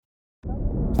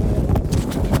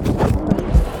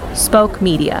Spoke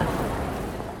Media.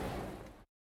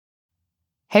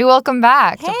 Hey, welcome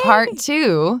back to part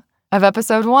 2 of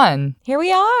episode 1. Here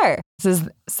we are. This is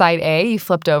side A. You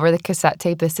flipped over the cassette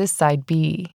tape. This is side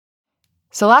B.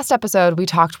 So last episode, we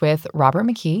talked with Robert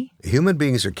McKee. Human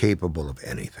beings are capable of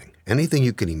anything. Anything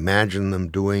you can imagine them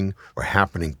doing or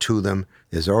happening to them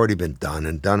has already been done,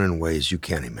 and done in ways you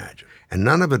can't imagine. And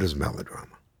none of it is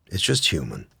melodrama. It's just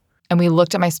human. And we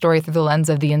looked at my story through the lens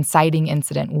of the inciting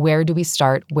incident. Where do we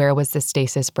start? Where was the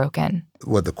stasis broken?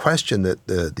 Well, the question that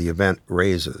the event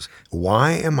raises,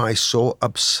 why am I so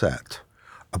upset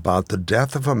about the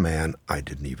death of a man I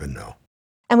didn't even know?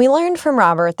 And we learned from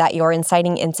Robert that your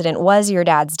inciting incident was your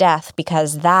dad's death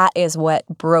because that is what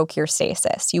broke your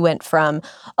stasis. You went from,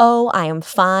 oh, I am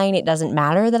fine, it doesn't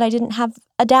matter that I didn't have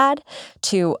a dad,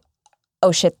 to,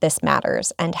 oh shit, this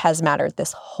matters and has mattered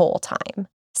this whole time.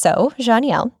 So,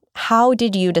 Janielle, how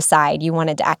did you decide you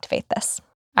wanted to activate this?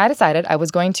 I decided I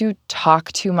was going to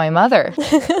talk to my mother.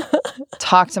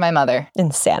 Talk to my mother.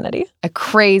 Insanity. A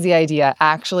crazy idea.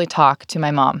 Actually talk to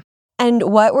my mom. And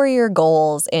what were your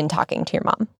goals in talking to your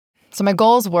mom? So my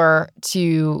goals were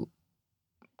to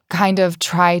kind of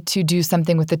try to do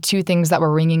something with the two things that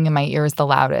were ringing in my ears the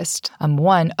loudest.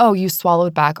 One, oh, you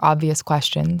swallowed back obvious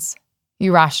questions.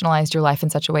 You rationalized your life in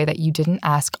such a way that you didn't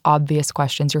ask obvious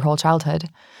questions your whole childhood.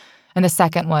 And the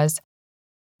second was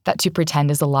that to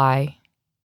pretend is a lie.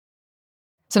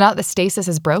 So now that the stasis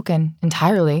is broken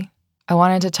entirely, I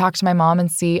wanted to talk to my mom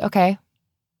and see, okay,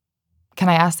 can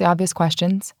I ask the obvious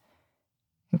questions?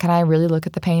 And can I really look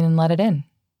at the pain and let it in?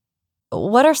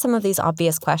 What are some of these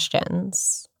obvious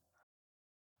questions?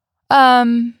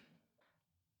 I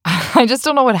just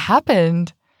don't know what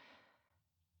happened.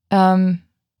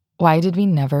 Why did we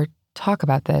never talk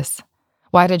about this?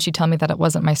 Why did she tell me that it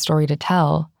wasn't my story to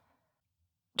tell?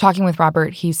 Talking with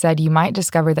Robert, he said you might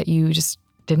discover that you just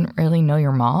didn't really know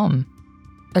your mom.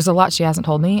 There's a lot she hasn't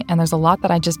told me, and there's a lot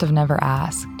that I just have never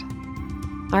asked.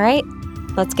 All right,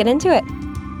 let's get into it.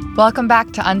 Welcome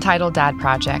back to Untitled Dad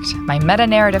Project, my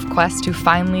meta-narrative quest to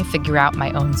finally figure out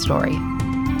my own story.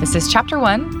 This is Chapter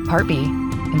 1, Part B,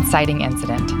 Inciting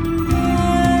Incident.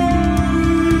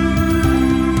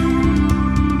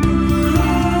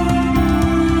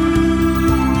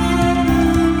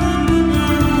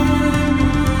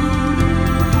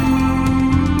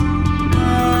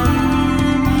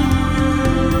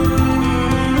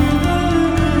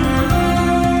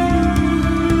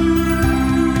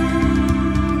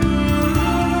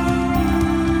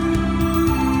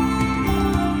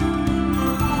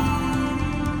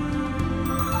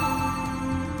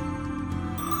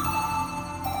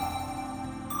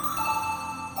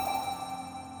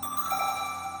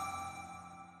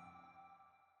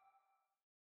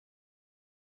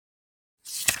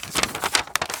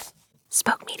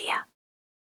 Spoke Media.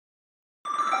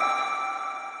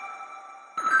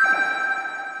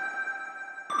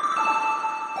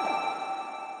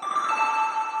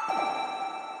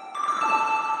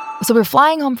 So we were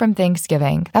flying home from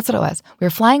Thanksgiving. That's what it was. We were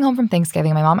flying home from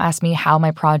Thanksgiving. My mom asked me how my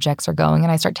projects are going,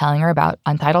 and I start telling her about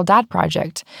Untitled Dad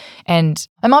Project. And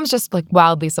my mom's just like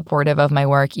wildly supportive of my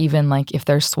work, even like if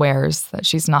there's swears that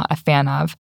she's not a fan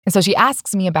of. And so she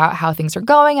asks me about how things are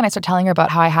going, and I start telling her about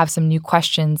how I have some new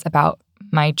questions about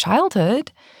my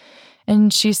childhood.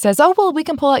 And she says, oh, well, we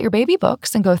can pull out your baby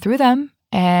books and go through them.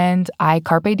 And I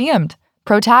carpe diem'd,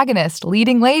 protagonist,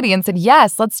 leading lady, and said,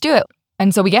 yes, let's do it.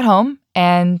 And so we get home,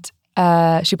 and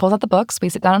she pulls out the books. We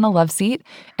sit down on a love seat,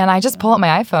 and I just pull out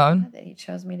my iPhone. That he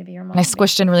chose me to be your mom. And I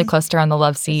squished in really close to her on the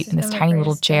love seat in this tiny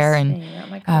little chair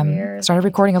and started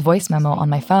recording a voice memo on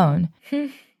my phone.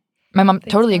 My mom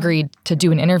totally agreed to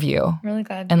do an interview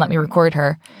and let me record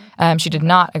her. She did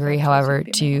not agree, however,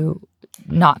 to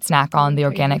not snack on the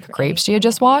organic grapes she had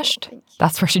just washed.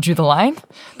 That's where she drew the line.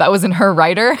 That was in her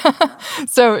writer.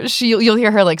 So you'll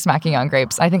hear her like smacking on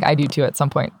grapes. I think I do too at some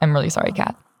point. I'm really sorry,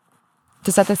 Kat.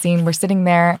 To set the scene, we're sitting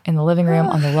there in the living room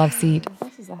on the love seat.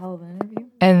 This is a hell of an interview.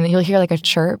 And you'll hear like a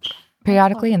chirp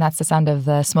periodically, and that's the sound of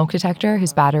the smoke detector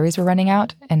whose batteries were running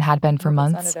out and had been for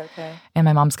months. Okay. And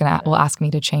my mom's will ask me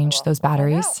to change those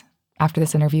batteries after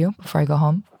this interview before I go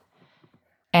home.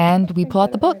 And we pull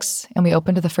out the books and we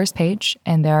open to the first page,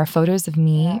 and there are photos of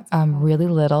me really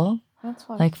little,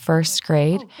 like first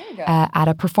grade, at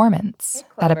a performance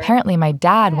that apparently my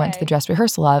dad went to the dress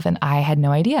rehearsal of, and I had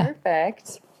no idea.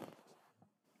 Perfect.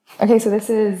 Okay, so this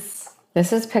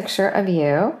is a picture of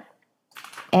you.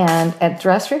 And at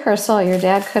dress rehearsal, your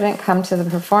dad couldn't come to the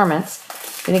performance,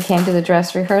 but he came to the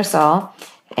dress rehearsal.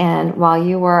 And while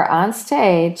you were on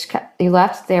stage, you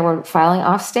left, they were filing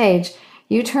off stage,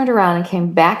 you turned around and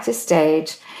came back to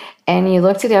stage and you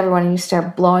looked at everyone and you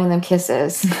start blowing them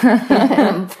kisses.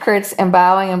 and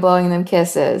bowing and blowing them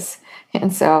kisses.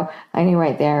 And so I knew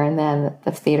right there and then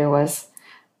the theater was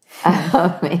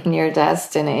in your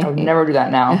destiny. I would never do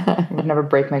that now. I would never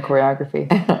break my choreography.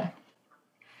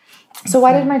 So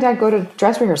why did my dad go to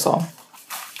dress rehearsal?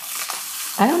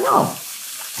 I don't know.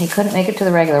 He couldn't make it to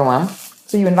the regular one.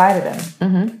 So you invited him?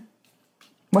 Mm-hmm.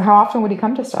 Well, how often would he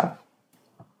come to stuff?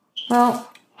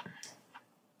 Well,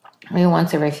 maybe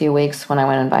once every few weeks when I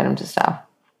went and invite him to stuff.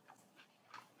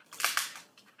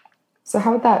 So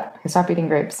how would that... Okay, stop eating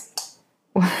grapes.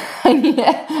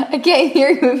 I can't hear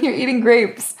you if you're eating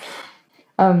grapes.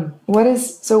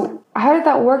 So how did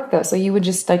that work though? So you would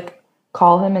just like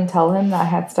call him and tell him that I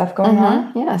had stuff going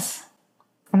on? Yes.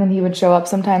 And then he would show up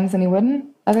sometimes and he wouldn't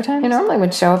other times? He normally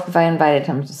would show up if I invited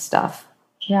him to stuff.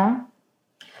 Yeah.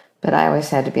 But I always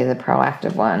had to be the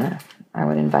proactive one. I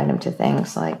would invite him to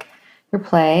things like you're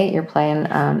playing,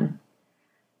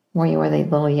 where you were the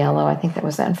little yellow. I think that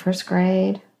was that in first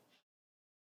grade.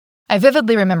 I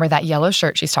vividly remember that yellow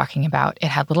shirt she's talking about. It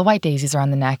had little white daisies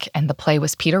around the neck, and the play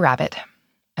was Peter Rabbit.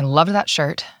 I loved that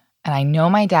shirt, and I know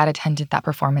my dad attended that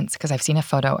performance because I've seen a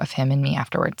photo of him and me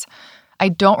afterwards. I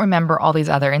don't remember all these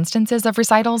other instances of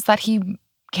recitals that he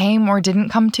came or didn't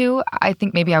come to. I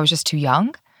think maybe I was just too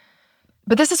young.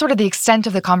 But this is sort of the extent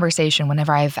of the conversation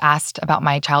whenever I've asked about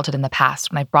my childhood in the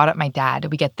past. When I brought up my dad,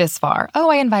 did we get this far? Oh,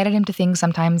 I invited him to things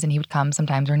sometimes and he would come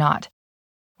sometimes or not.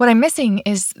 What I'm missing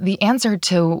is the answer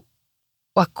to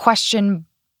a question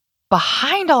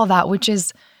behind all that, which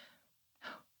is,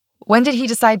 when did he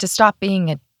decide to stop being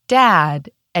a dad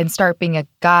and start being a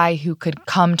guy who could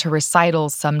come to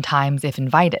recitals sometimes if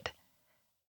invited?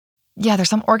 Yeah, there's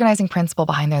some organizing principle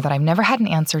behind there that I've never had an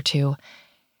answer to.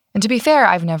 And to be fair,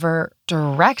 I've never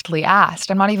directly asked.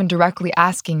 I'm not even directly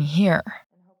asking here.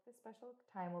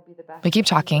 We keep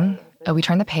talking. We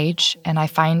turn the page, and I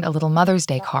find a little Mother's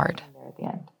Day card. At the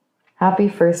end. Happy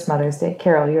first Mother's Day.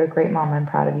 Carol, you're a great mom. I'm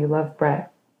proud of you. Love,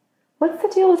 Brett. What's the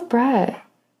deal with Brett?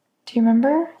 Do you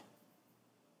remember?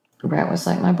 Brett was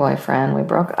like my boyfriend. We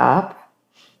broke up.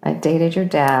 I dated your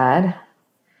dad.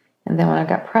 And then when I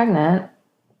got pregnant,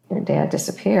 your dad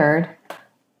disappeared.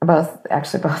 Both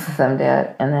of them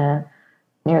did. And then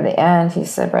near the end, he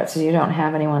said, Brett said, you don't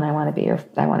have anyone. I want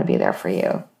to be there for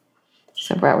you.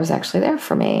 So Brett was actually there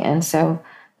for me. And so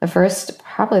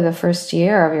probably the first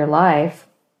year of your life,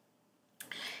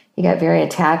 he got very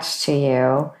attached to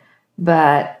you.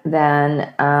 But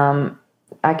then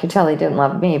I could tell he didn't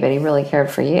love me, but he really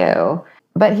cared for you.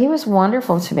 But he was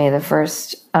wonderful to me the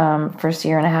first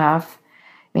year and a half.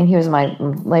 I mean, he was my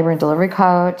labor and delivery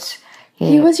coach.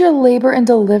 He was your labor and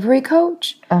delivery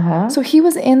coach? Uh-huh. So he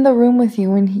was in the room with you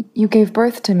when you gave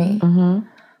birth to me? Mm-hmm.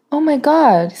 Oh my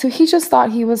God. So he just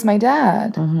thought he was my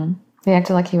dad. Mm-hmm. He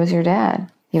acted like he was your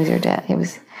dad. He was your dad.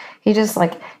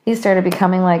 He started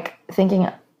becoming like thinking,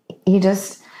 he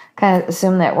just kind of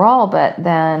assumed that role, but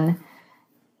then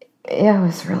it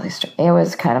was it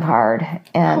was kind of hard.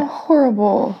 And how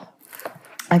horrible.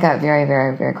 I got very,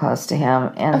 very, very close to him.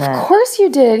 And of course you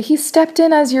did. He stepped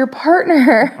in as your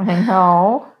partner. I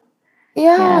know.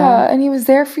 Yeah. And he was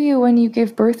there for you when you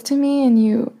gave birth to me and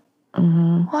you...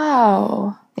 Mm-hmm.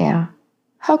 Wow. Yeah.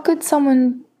 How could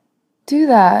someone do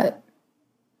that?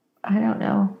 I don't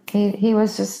know. He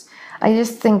was just... I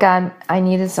just think I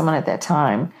needed someone at that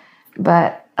time.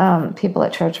 But people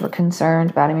at church were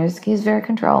concerned about him. He's very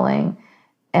controlling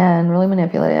and really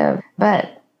manipulative.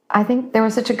 But I think there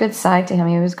was such a good side to him.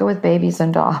 He was good with babies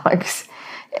and dogs.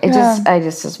 I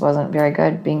just wasn't very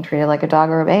good being treated like a dog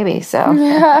or a baby. So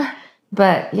yeah.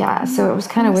 But yeah, so it was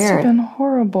kind of weird. It's been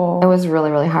horrible. It was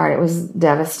really, really hard. It was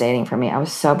devastating for me. I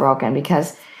was so broken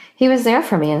because he was there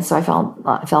for me, and so I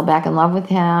fell back in love with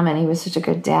him, and he was such a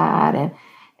good dad,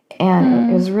 and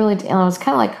it was really, and it was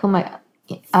kind of like whom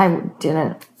I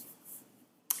didn't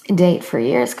date for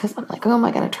years because I'm like, who am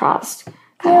I going to trust?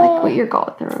 Kind of like what you're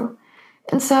going through.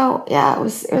 And so, yeah, it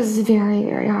was very,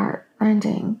 very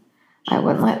heart-rending. I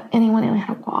wouldn't let anyone in. I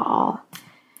had a wall.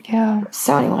 Yeah.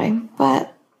 So anyway,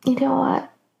 but you know what?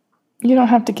 You don't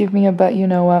have to give me a but you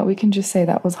know what. We can just say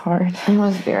that was hard. It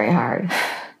was very hard.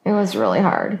 It was really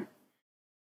hard.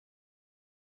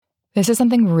 This is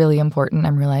something really important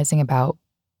I'm realizing about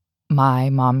my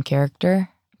mom character,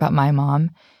 about my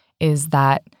mom, is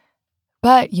that,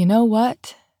 but you know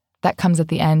what? That comes at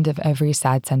the end of every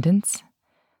sad sentence.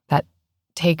 That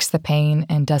takes the pain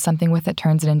and does something with it,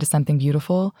 turns it into something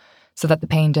beautiful, so that the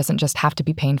pain doesn't just have to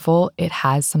be painful. It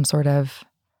has some sort of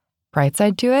bright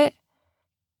side to it.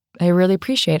 I really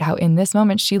appreciate how in this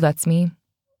moment she lets me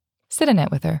sit in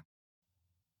it with her.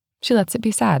 She lets it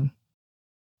be sad.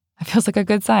 It feels like a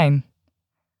good sign.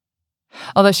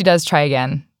 Although she does try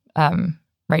again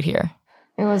right here.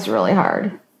 It was really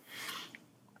hard.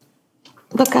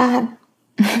 But God.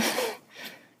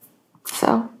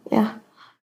 So, yeah.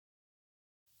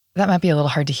 That might be a little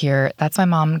hard to hear. That's my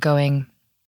mom going,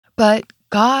 but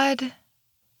God,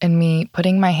 and me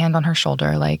putting my hand on her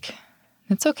shoulder like,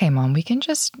 it's okay, Mom. We can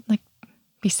just like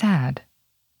be sad.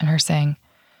 And her saying,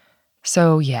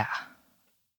 so yeah.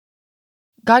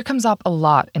 God comes up a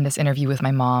lot in this interview with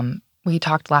my mom. We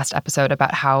talked last episode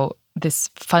about how this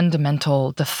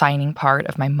fundamental defining part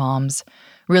of my mom's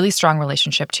really strong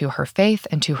relationship to her faith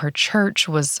and to her church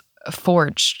was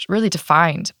forged, really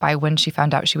defined by when she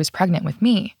found out she was pregnant with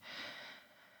me.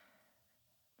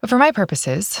 But for my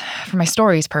purposes, for my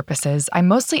story's purposes, I'm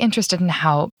mostly interested in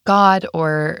how God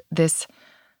or this,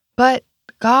 but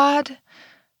God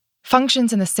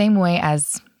functions in the same way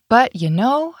as, but you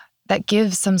know, that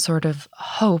gives some sort of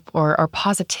hope or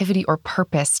positivity or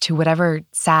purpose to whatever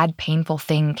sad, painful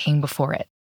thing came before it.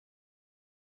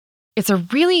 It's a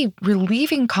really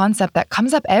relieving concept that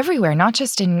comes up everywhere, not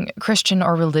just in Christian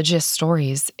or religious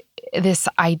stories. This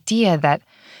idea that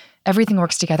everything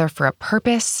works together for a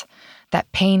purpose,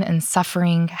 that pain and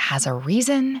suffering has a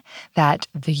reason, that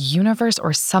the universe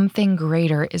or something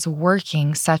greater is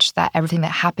working such that everything that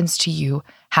happens to you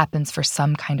happens for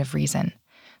some kind of reason.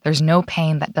 There's no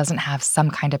pain that doesn't have some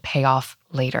kind of payoff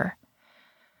later.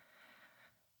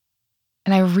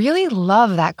 And I really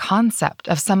love that concept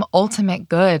of some ultimate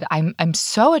good. I'm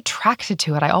so attracted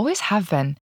to it. I always have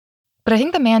been. But I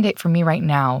think the mandate for me right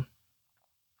now,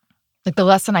 like the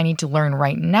lesson I need to learn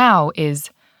right now is,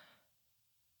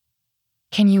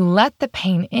 can you let the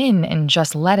pain in and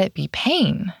just let it be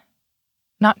pain?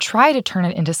 Not try to turn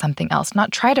it into something else,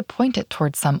 not try to point it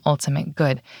towards some ultimate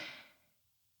good.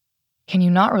 Can you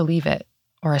not relieve it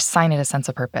or assign it a sense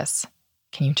of purpose?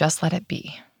 Can you just let it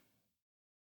be?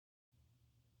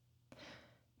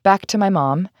 Back to my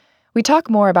mom. We talk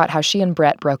more about how she and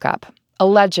Brett broke up.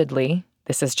 Allegedly,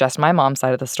 this is just my mom's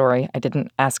side of the story. I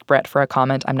didn't ask Brett for a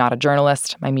comment. I'm not a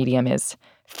journalist. My medium is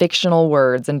fictional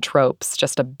words and tropes,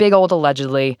 just a big old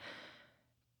allegedly.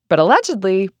 But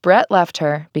allegedly, Brett left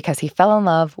her because he fell in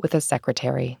love with his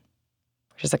secretary,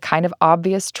 which is a kind of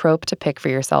obvious trope to pick for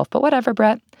yourself, but whatever,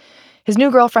 Brett. His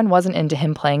new girlfriend wasn't into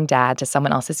him playing dad to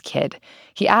someone else's kid.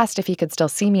 He asked if he could still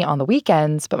see me on the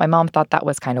weekends, but my mom thought that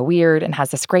was kind of weird and has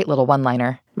this great little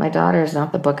one-liner. My daughter's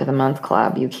not the Book of the Month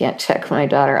Club. You can't check my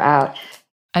daughter out.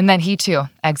 And then he, too,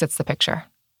 exits the picture.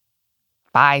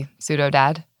 Bye,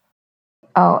 pseudo-dad.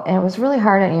 Oh, and it was really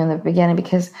hard on you in the beginning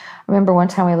because I remember one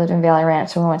time we lived in Valley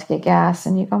Ranch and we went to get gas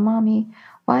and you go, Mommy,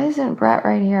 why isn't Brett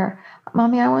right here?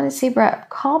 Mommy, I want to see Brett.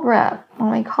 Call Brett.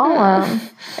 Mommy, call him.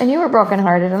 And you were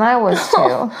brokenhearted and I was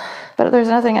too. But there's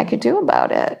nothing I could do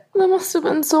about it. That must have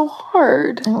been so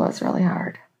hard. It was really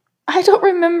hard. I don't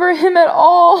remember him at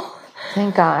all.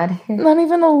 Thank God. Not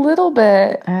even a little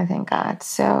bit. Oh, thank God.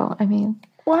 So, I mean.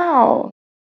 Wow.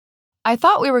 I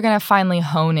thought we were going to finally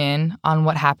hone in on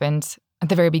what happened at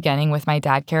the very beginning with my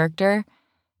dad character,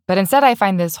 but instead I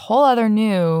find this whole other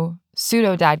new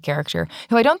pseudo-dad character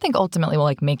who I don't think ultimately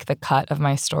will make the cut of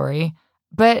my story,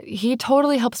 but he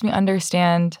totally helps me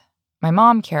understand my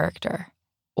mom character.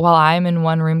 While I'm in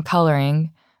one room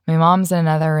coloring, my mom's in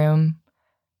another room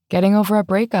getting over a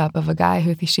breakup of a guy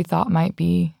who she thought might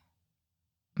be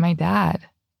my dad,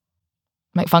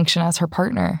 might function as her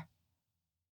partner.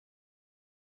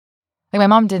 My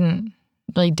mom didn't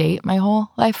really date my whole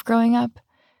life growing up.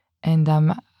 And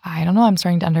I don't know, I'm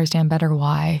starting to understand better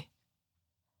why.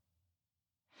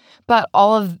 But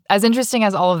as interesting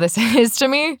as all of this is to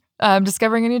me,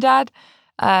 discovering a new dad,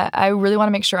 I really want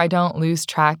to make sure I don't lose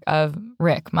track of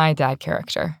Rick, my dad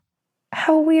character.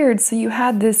 How weird. So you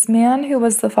had this man who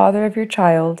was the father of your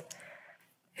child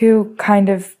who kind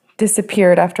of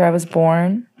disappeared after I was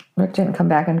born. Rick didn't come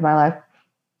back into my life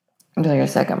until your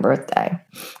second birthday.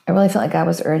 I really felt like God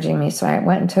was urging me, so I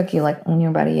went and took you when you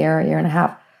were about a year and a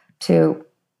half to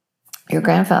your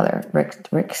grandfather,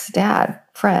 Rick's dad,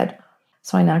 Fred.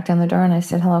 So I knocked on the door and I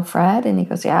said, "Hello, Fred?" And he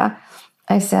goes, "Yeah."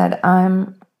 I said,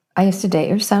 I used to date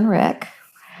your son, Rick,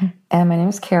 and my name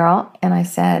is Carol. And I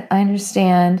said, "I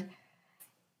understand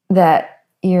that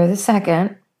you're the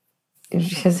second,"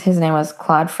 because his name was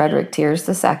Claude Frederick Tears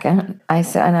II. I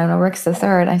said, and I know Rick's the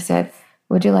third. I said,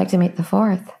 "Would you like to meet the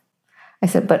fourth?" I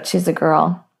said, "But she's a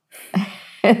girl."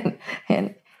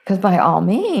 and because by all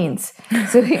means.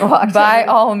 So he walked By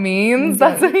all means?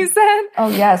 That's what he said? Oh,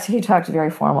 yes. He talked very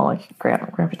formal, like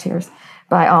Grandpa Tears.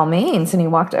 By all means. And he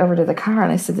walked over to the car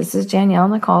and I said, "This is Danielle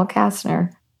Nicole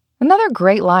Kastner." Another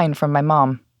great line from my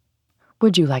mom.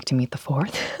 "Would you like to meet the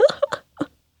fourth?"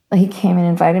 He came and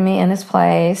invited me in his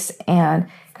place and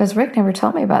because Rick never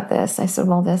told me about this. I said,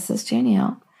 well, this is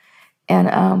Danielle.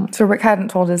 And So Rick hadn't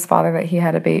told his father that he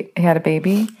had a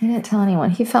baby? he didn't tell anyone.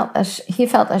 He felt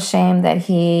ashamed that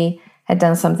he had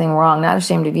done something wrong. Not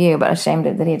ashamed of you, but ashamed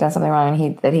that he had done something wrong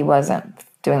and that he wasn't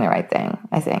doing the right thing,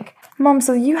 I think. Mom,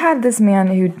 so you had this man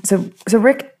who,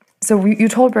 you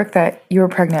told Rick that you were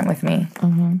pregnant with me,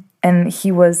 and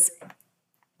he was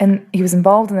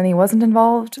involved, and then he wasn't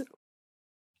involved.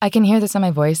 I can hear this in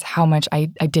my voice, how much I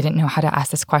didn't know how to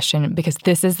ask this question, because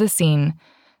this is the scene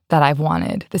that I've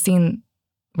wanted. The scene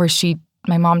where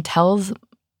my mom tells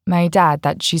my dad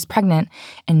that she's pregnant,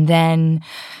 and then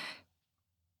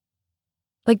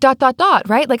like ...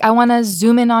 right? Like I want to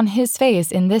zoom in on his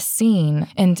face in this scene,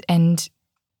 and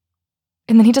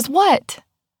then he does what?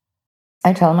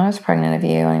 I told him I was pregnant of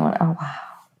you, and he went, oh, wow.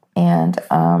 And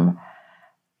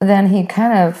then he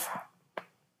kind of,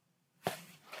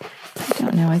 I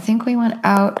don't know, I think we went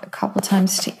out a couple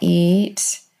times to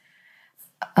eat.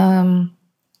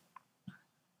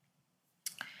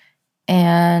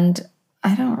 And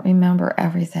I don't remember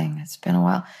everything. It's been a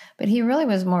while. But he really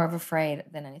was more of afraid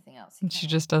than anything else. She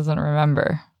just doesn't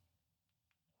remember.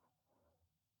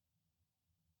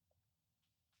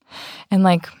 And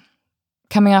like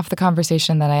coming off the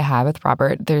conversation that I had with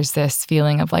Robert, there's this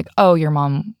feeling of like, oh, your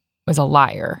mom was a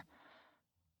liar.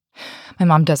 My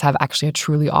mom does have actually a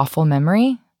truly awful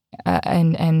memory.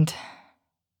 And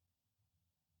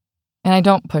I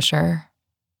don't push her.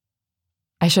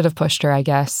 I should have pushed her, I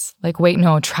guess. Like, wait,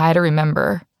 no, try to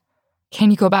remember.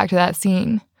 Can you go back to that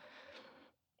scene?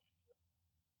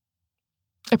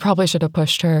 I probably should have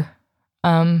pushed her.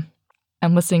 I'm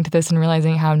listening to this and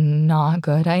realizing how not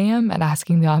good I am at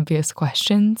asking the obvious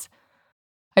questions.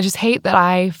 I just hate that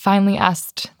I finally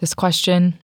asked this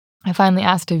question. I finally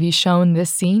asked to be shown this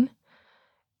scene.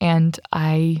 And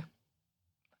I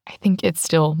think it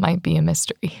still might be a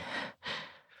mystery.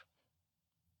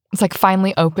 It's like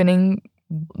finally opening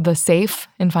the safe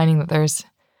and finding that there's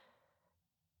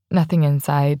nothing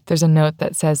inside. There's a note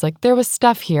that says, like, there was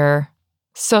stuff here.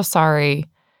 So sorry.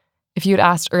 If you had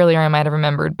asked earlier, I might have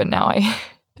remembered, but now I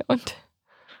don't.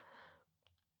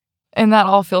 And that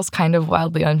all feels kind of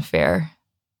wildly unfair.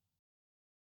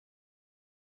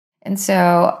 And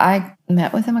so I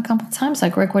met with him a couple of times,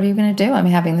 like, Rick, what are you going to do? I'm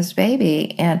having this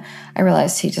baby. And I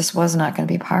realized he just was not going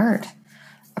to be part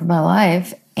of my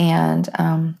life. And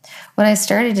what I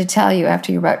started to tell you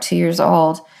after you're about 2 years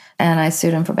old, and I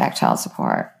sued him for back child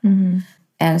support. Mm-hmm.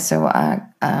 And so I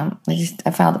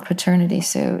filed a paternity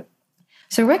suit.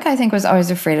 So Rick, I think, was always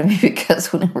afraid of me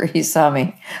because whenever he saw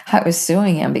me, I was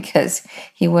suing him because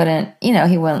he wouldn't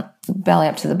belly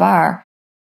up to the bar.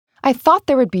 I thought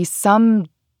there would be some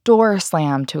door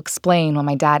slam to explain when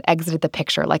my dad exited the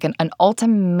picture, like an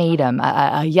ultimatum,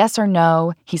 a yes or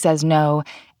no. He says no,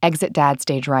 exit dad,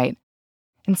 stage right.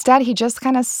 Instead, he just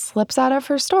kind of slips out of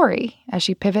her story as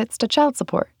she pivots to child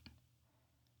support.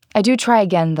 I do try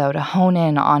again, though, to hone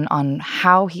in on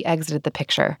how he exited the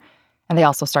picture. And they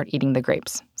also start eating the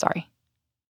grapes. Sorry.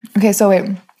 Okay, so wait.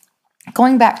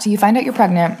 Going back to you find out you're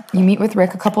pregnant, you meet with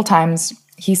Rick a couple times.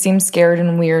 He seems scared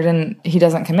and weird and he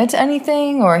doesn't commit to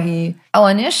anything, or he... Oh,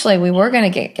 initially we were going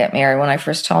to get married when I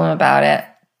first told him about it.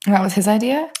 That was his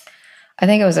idea? I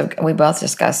think it was, we both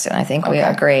discussed it, and I think we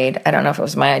agreed. I don't know if it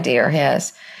was my idea or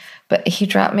his. But he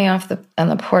dropped me off on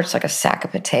the porch like a sack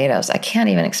of potatoes. I can't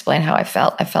even explain how I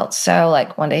felt. I felt so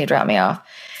like one day he dropped me off.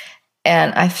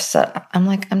 And I'm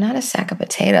like, I'm not a sack of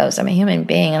potatoes. I'm a human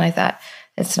being. And I thought,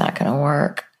 it's not going to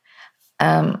work.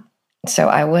 So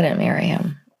I wouldn't marry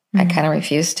him. Mm-hmm. I kind of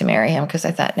refused to marry him because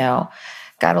I thought, no,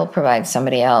 God will provide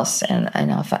somebody else. And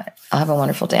I'll have a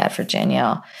wonderful dad for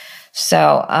Danielle.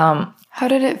 So how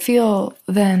did it feel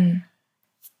then?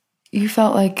 You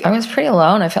felt like... I was pretty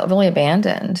alone. I felt really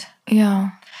abandoned.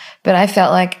 Yeah. But I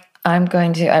felt like I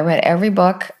read every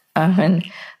book on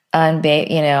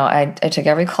I took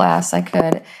every class I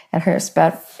could at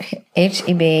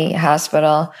HEB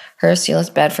Hospital, Hearst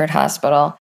Euless Bedford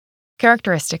Hospital.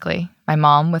 Characteristically, my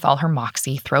mom, with all her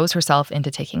moxie, throws herself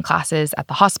into taking classes at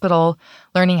the hospital,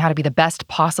 learning how to be the best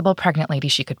possible pregnant lady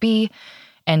she could be,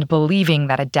 and believing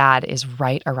that a dad is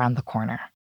right around the corner.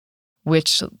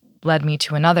 Which led me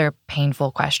to another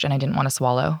painful question I didn't want to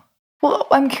swallow. Well,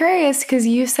 I'm curious because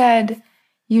you said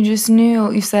you just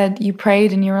knew. You said you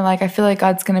prayed and you were like, I feel like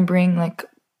God's going to bring, like,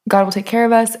 God will take care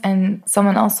of us and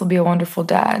someone else will be a wonderful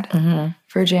dad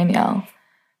for Danielle.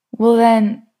 Well,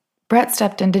 then Brett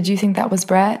stepped in. Did you think that was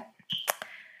Brett?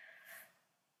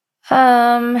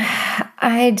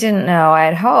 I didn't know. I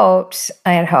had hoped.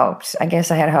 I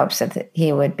guess I had hopes that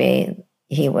he would be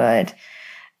the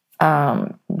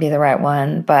right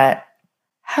one. But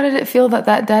how did it feel that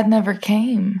dad never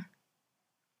came?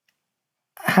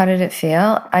 How did it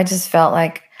feel? I just felt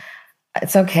like,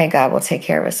 it's okay, God will take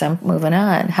care of us. I'm moving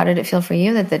on. How did it feel for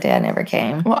you that the dad never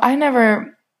came? Well, I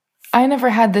never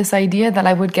had this idea that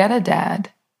I would get a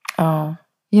dad. Oh.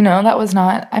 That was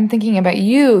not, I'm thinking about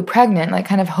you, pregnant, like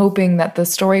kind of hoping that the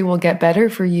story will get better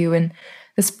for you and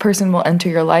this person will enter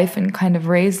your life and kind of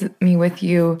raise me with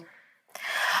you.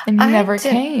 And he never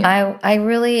came.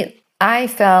 I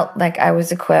felt like I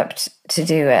was equipped to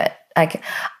do it.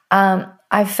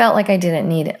 I felt like I didn't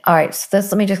need it. All right, so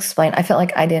let me just explain. I felt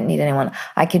like I didn't need anyone.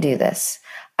 I could do this.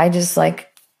 I just thought,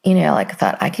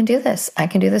 I can do this. I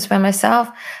can do this by myself.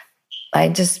 I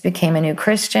just became a new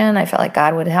Christian. I felt like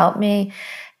God would help me.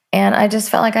 And I just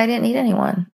felt like I didn't need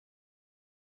anyone.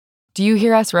 Do you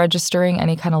hear us registering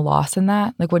any kind of loss in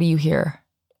that? Like, what do you hear?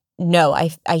 No,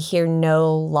 I hear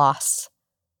no loss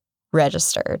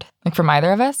registered. Like from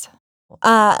either of us?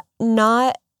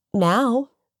 Not now.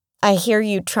 I hear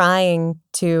you trying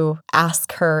to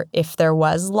ask her if there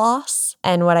was loss.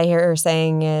 And what I hear her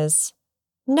saying is,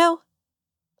 no.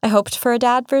 I hoped for a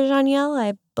dad for Janielle.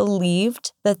 I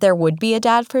believed that there would be a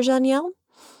dad for Janielle.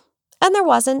 And there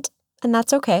wasn't. And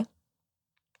that's okay.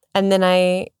 And then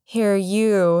I hear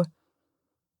you.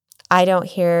 I don't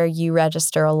hear you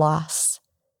register a loss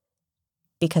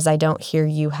because I don't hear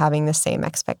you having the same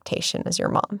expectation as your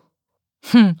mom.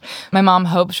 My mom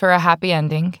hoped for a happy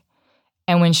ending.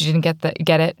 And when she didn't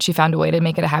get it, she found a way to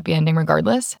make it a happy ending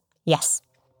regardless. Yes.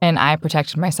 And I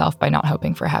protected myself by not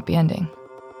hoping for a happy ending.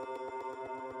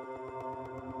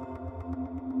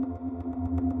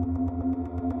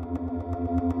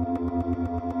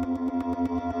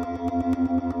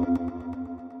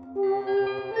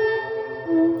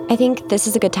 I think this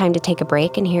is a good time to take a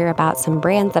break and hear about some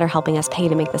brands that are helping us pay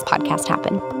to make this podcast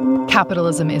happen.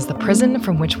 Capitalism is the prison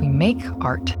from which we make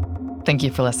art. Thank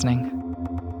you for listening.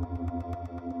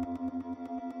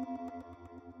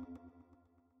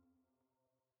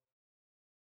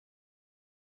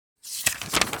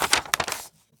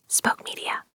 Spoke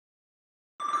Media.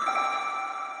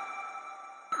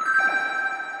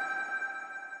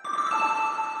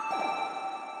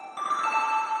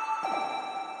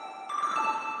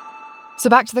 So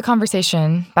back to the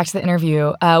conversation, back to the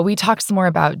interview. We talked some more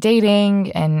about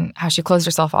dating and how she closed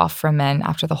herself off from men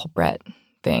after the whole Brett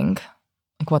thing.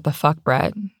 Like, what the fuck,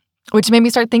 Brett? Which made me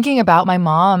start thinking about my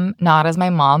mom, not as my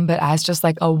mom, but as just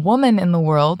like a woman in the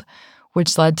world,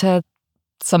 which led to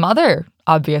some other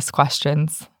obvious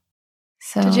questions.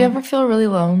 So Did you ever feel really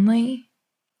lonely?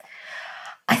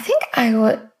 I think I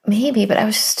would, maybe, but I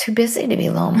was just too busy to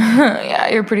be lonely. Yeah,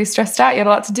 you're pretty stressed out. You had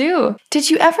a lot to do. Did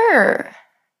you ever...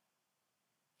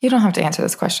 You don't have to answer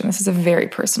this question. This is a very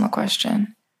personal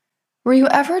question. Were you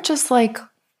ever just like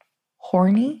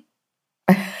horny?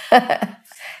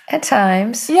 At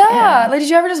times. Yeah. Like, did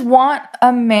you ever just want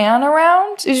a man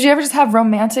around? Did you ever just have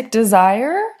romantic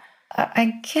desire?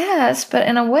 I guess, but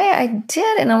in a way I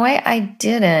did, in a way I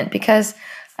didn't, because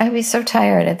I'd be so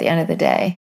tired at the end of the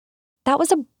day. That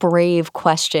was a brave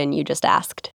question you just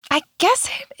asked. I guess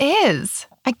it is.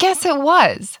 I guess it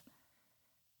was.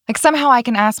 Like, somehow I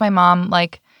can ask my mom,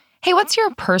 like, hey, what's your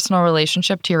personal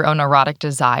relationship to your own erotic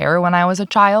desire when I was a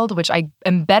child? Which I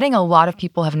am betting a lot of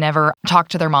people have never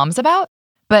talked to their moms about.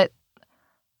 But,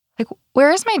 like,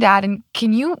 where is my dad? And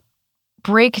can you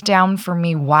break down for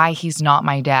me why he's not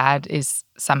my dad is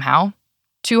somehow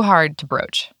too hard to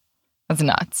broach. That's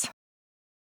nuts.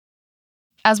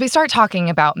 As we start talking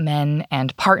about men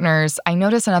and partners, I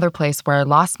notice another place where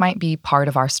loss might be part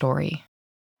of our story.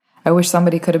 I wish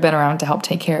somebody could have been around to help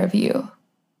take care of you.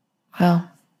 Well,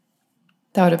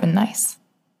 that would have been nice.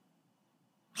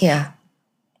 Yeah.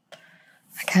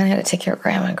 I kind of had to take care of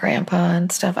grandma and grandpa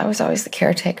and stuff. I was always the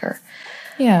caretaker.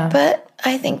 Yeah. But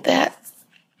I think that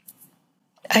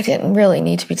I didn't really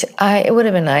need to be... it would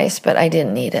have been nice, but I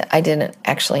didn't need it. I didn't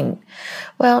actually...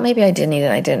 Well, maybe I did need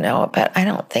it. I didn't know it, but I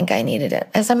don't think I needed it.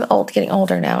 As I'm getting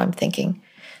older now, I'm thinking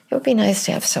it would be nice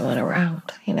to have someone around,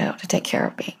 to take care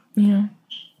of me. Yeah.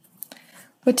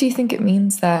 What do you think it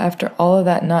means that after all of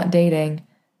that not dating,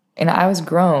 and I was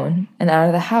grown and out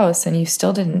of the house and you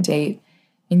still didn't date,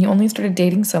 and you only started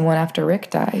dating someone after Rick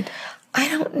died? I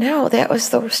don't know. That was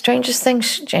the strangest thing,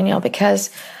 Danielle, because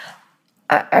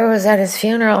I was at his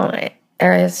funeral,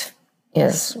 or his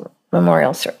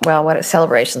memorial,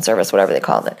 celebration service, whatever they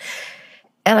called it.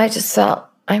 And I just felt,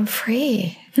 I'm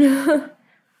free. There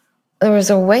was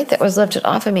a weight that was lifted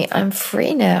off of me. I'm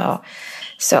free now.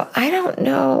 So I don't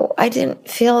know. I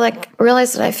didn't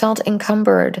realize that I felt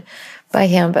encumbered by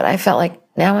him, but I felt like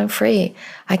now I'm free.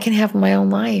 I can have my own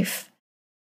life.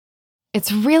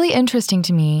 It's really interesting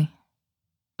to me,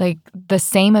 like the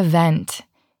same event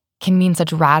can mean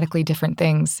such radically different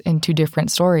things in two different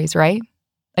stories, right?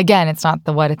 Again, it's not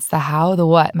the what, it's the how, the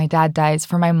what. My dad dies.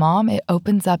 For my mom, it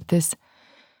opens up this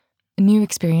new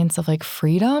experience of like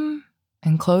freedom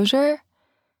and closure.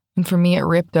 And for me, it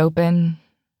ripped open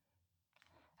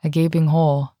a gaping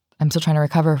hole I'm still trying to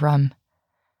recover from.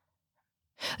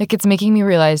 Like, it's making me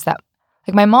realize that,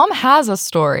 like, my mom has a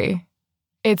story.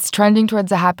 It's trending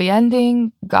towards a happy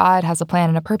ending. God has a plan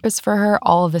and a purpose for her.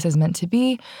 All of this is meant to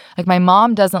be. Like, my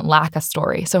mom doesn't lack a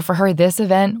story. So for her, this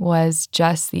event was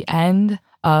just the end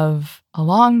of a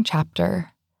long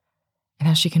chapter. And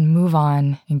now she can move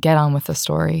on and get on with the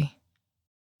story.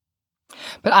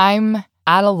 But I'm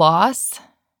at a loss,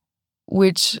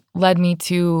 which led me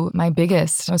to my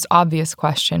biggest, most obvious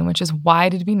question, which is, why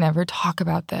did we never talk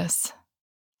about this?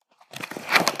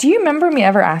 Do you remember me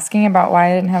ever asking about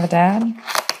why I didn't have a dad?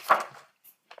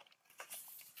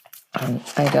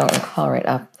 I don't recall right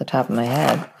off the top of my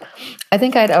head. I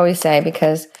think I'd always say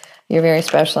because you're very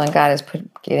special and God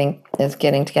is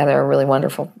getting together a really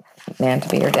wonderful man to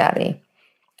be your daddy.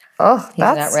 Oh, He's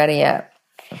not ready yet.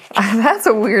 That's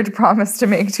a weird promise to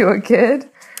make to a kid.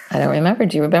 I don't remember.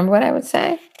 Do you remember what I would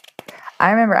say?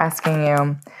 I remember asking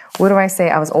you, what do I say?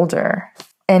 I was older.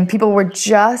 And people were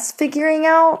just figuring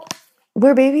out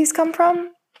where babies come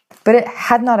from. But it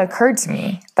had not occurred to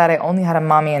me that I only had a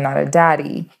mommy and not a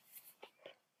daddy.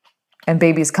 And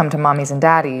babies come to mommies and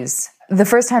daddies. The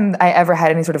first time I ever had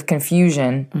any sort of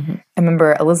confusion, I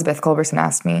remember Elizabeth Culberson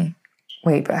asked me,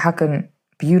 wait, but how come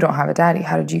you don't have a daddy?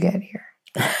 How did you get here?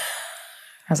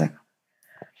 I was like,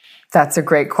 that's a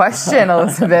great question,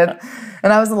 Elizabeth.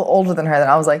 And I was a little older than her. Then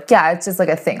I was like, yeah, it's just like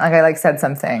a thing. Like I said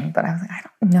something, but I was like, I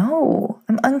don't know.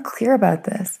 I'm unclear about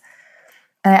this.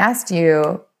 And I asked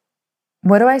you,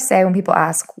 what do I say when people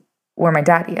ask where my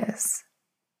daddy is?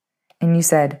 And you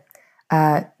said,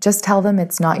 just tell them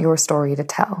it's not your story to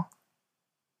tell.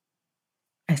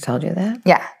 I told you that?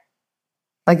 Yeah.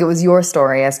 Like it was your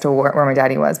story as to where my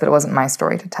daddy was, but it wasn't my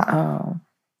story to tell. Oh.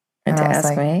 And I to was ask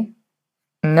like, me?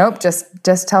 Nope,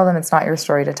 just tell them it's not your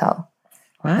story to tell.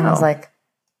 Wow. And I was like,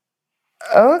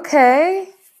 okay.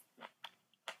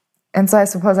 And so I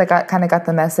suppose I kind of got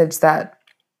the message that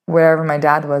wherever my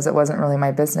dad was, it wasn't really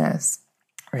my business.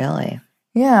 Really?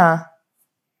 Yeah.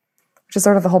 Which is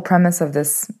sort of the whole premise of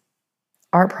this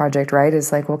art project, right?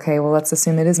 Is like, okay, well, let's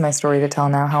assume it is my story to tell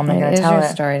now. How am I going to tell It it? is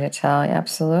your story to tell.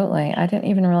 Absolutely. I didn't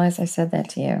even realize I said that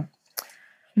to you.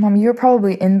 Mom, you were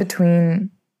probably in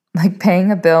between like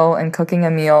paying a bill and cooking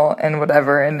a meal and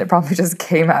whatever, and it probably just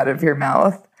came out of your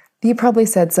mouth. You probably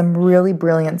said some really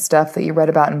brilliant stuff that you read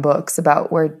about in books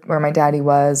about where my daddy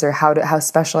was or how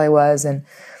special I was and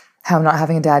how not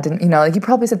having a dad didn't, like you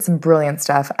probably said some brilliant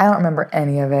stuff. I don't remember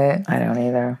any of it. I don't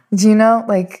either. Do you know?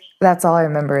 Like, that's all I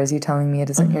remember is you telling me it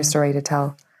isn't your story to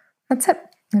tell. That's it.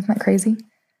 Isn't that crazy?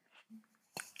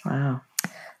 Wow.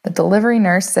 The delivery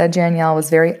nurse said Danielle was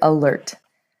very alert.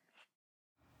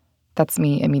 That's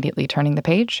me immediately turning the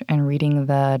page and reading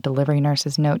the delivery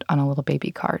nurse's note on a little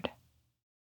baby card.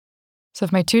 So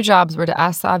if my two jobs were to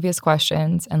ask the obvious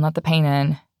questions and let the pain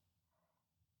in,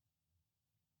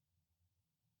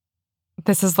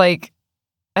 this is like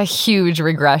a huge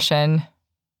regression.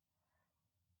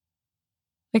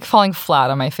 Like falling flat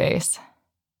on my face.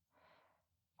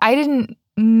 I didn't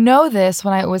know this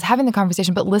when I was having the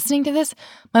conversation, but listening to this,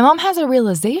 my mom has a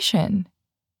realization.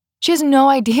 She has no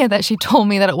idea that she told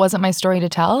me that it wasn't my story to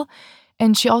tell,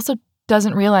 and she also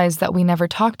doesn't realize that we never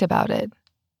talked about it.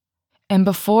 And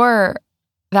before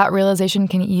that realization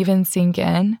can even sink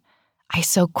in, I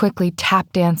so quickly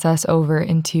tap dance us over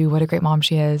into what a great mom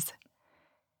she is.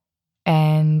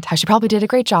 And how she probably did a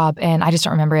great job, and I just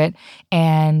don't remember it.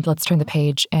 And let's turn the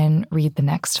page and read the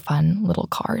next fun little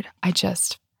card. I'm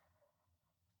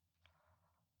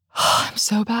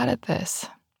so bad at this.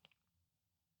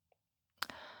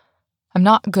 I'm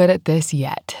not good at this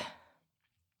yet.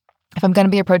 If I'm going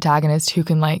to be a protagonist who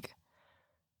can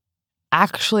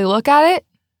actually look at it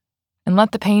and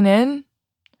let the pain in,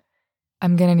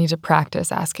 I'm going to need to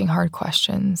practice asking hard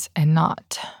questions and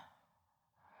not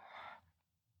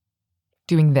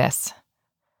doing this.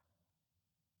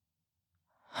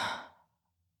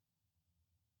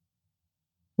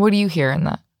 What do you hear in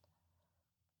that?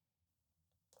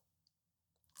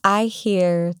 I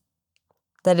hear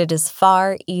that it is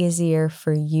far easier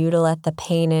for you to let the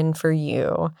pain in for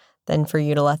you than for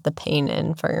you to let the pain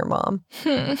in for your mom.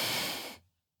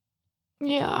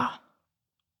 Yeah.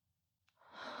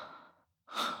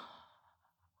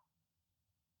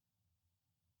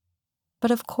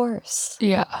 But of course.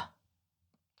 Yeah.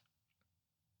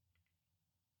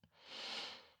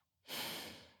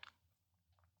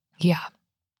 Yeah.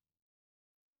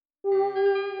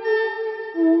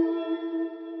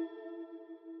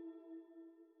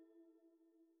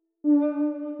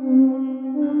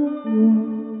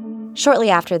 Shortly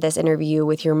after this interview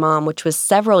with your mom, which was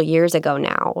several years ago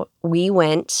now, we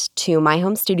went to my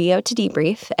home studio to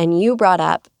debrief, and you brought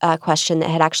up a question that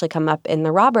had actually come up in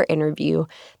the Robert interview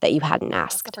that you hadn't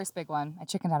asked. That's the first big one. I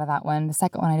chickened out of that one. The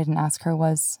second one I didn't ask her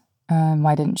was,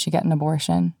 why didn't she get an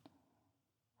abortion?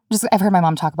 I've heard my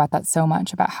mom talk about that so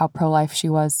much, about how pro-life she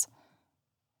was.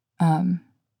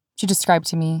 She described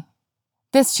to me,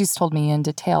 she's told me in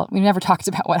detail. We never talked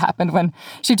about what happened when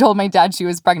she told my dad she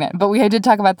was pregnant, but we did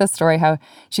talk about this story, how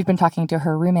she'd been talking to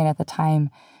her roommate at the time,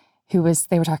 they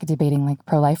were debating like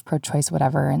pro-life, pro-choice,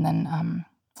 whatever, and then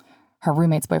her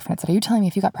roommate's boyfriend said, "Are you telling me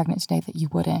if you got pregnant today that you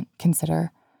wouldn't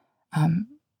consider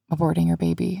aborting your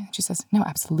baby?" She says, "No,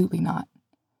 absolutely not."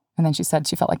 And then she said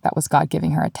she felt like that was God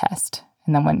giving her a test.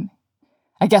 And then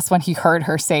when he heard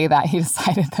her say that, he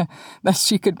decided that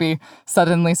she could be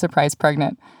suddenly surprise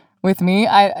pregnant with me.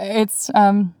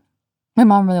 My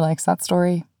mom really likes that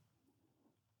story.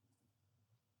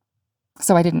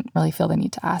 So I didn't really feel the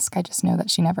need to ask. I just know that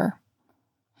she never.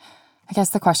 I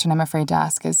guess the question I'm afraid to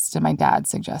ask is, did my dad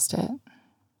suggest it?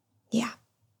 Yeah.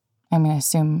 I mean, I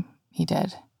assume he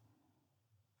did.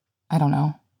 I don't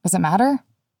know. Does it matter?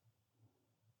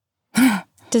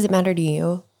 Does it matter to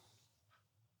you?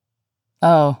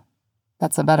 Oh,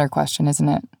 that's a better question, isn't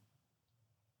it?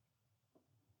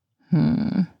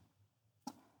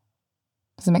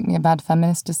 Does it make me a bad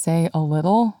feminist to say a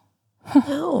little?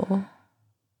 No.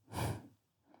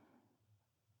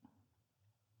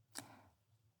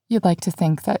 You'd like to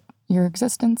think that your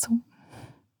existence,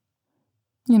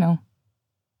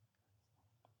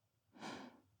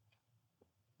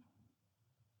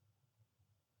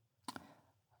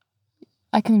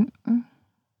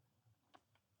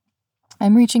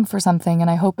 I'm reaching for something,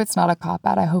 and I hope it's not a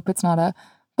cop-out. I hope it's not a,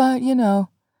 but.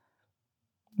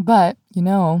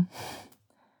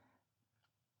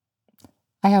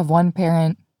 I have one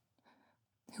parent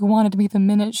who wanted me the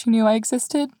minute she knew I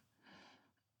existed.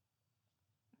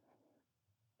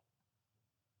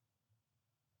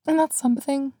 And that's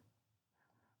something.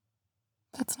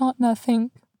 That's not nothing.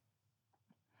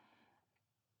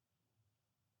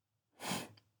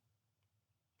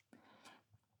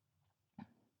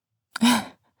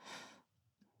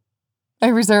 I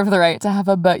reserve the right to have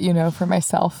a but for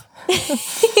myself.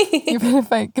 Even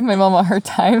if I give my mom a hard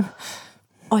time.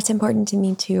 What's important to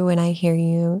me too when I hear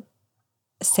you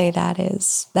say that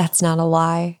is, that's not a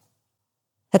lie.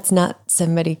 That's not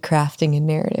somebody crafting a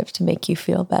narrative to make you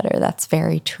feel better. That's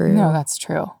very true. No, that's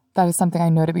true. That is something I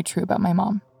know to be true about my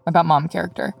mom, about mom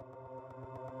character.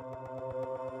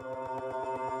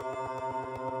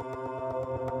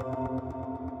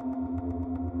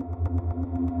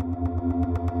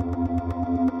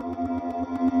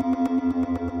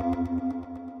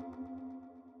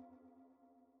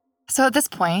 So at this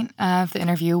point of the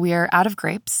interview, we are out of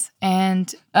grapes, and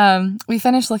we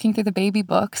finished looking through the baby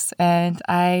books, and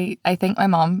I thank my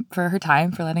mom for her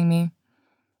time, for letting me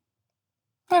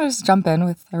just jump in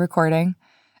with a recording.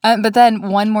 But then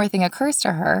one more thing occurs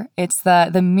to her. It's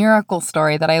the miracle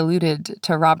story that I alluded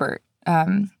to Robert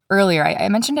earlier. I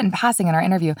mentioned it in passing in our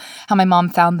interview, how my mom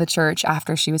found the church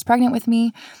after she was pregnant with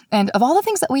me. And of all the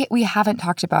things that we haven't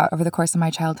talked about over the course of my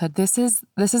childhood, this is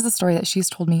the story that she's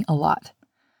told me a lot.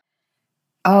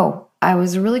 Oh, I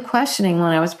was really questioning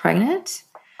when I was pregnant.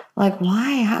 Like,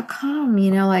 why? How come?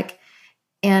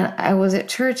 And I was at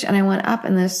church and I went up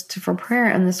for prayer,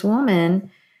 and this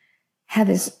woman had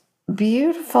this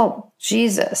beautiful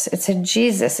Jesus. It said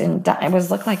Jesus, and it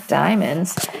looked like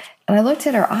diamonds. And I looked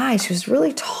at her eyes. She was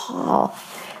really tall.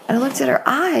 And I looked at her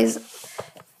eyes,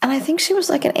 and I think she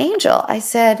was like an angel. I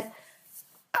said,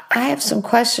 I have some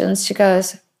questions. She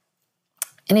goes,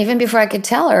 and even before I could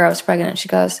tell her I was pregnant, she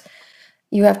goes,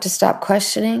 you have to stop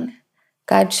questioning.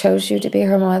 God chose you to be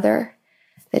her mother,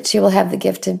 that she will have the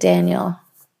gift of Daniel,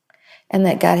 and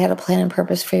that God had a plan and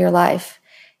purpose for your life.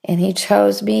 And he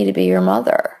chose me to be your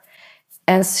mother.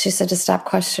 And she said to stop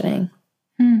questioning,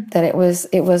 that it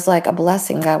was like a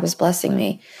blessing. God was blessing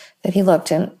me, that he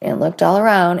looked and looked all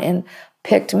around and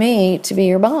picked me to be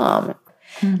your mom.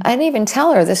 I didn't even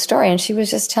tell her this story, and she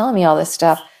was just telling me all this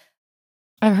stuff.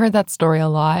 I've heard that story a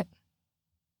lot.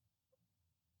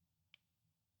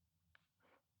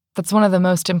 That's one of the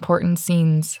most important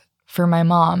scenes for my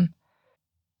mom.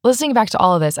 Listening back to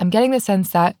all of this, I'm getting the sense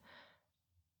that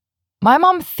my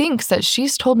mom thinks that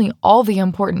she's told me all the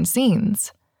important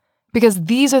scenes, because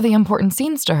these are the important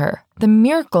scenes to her, the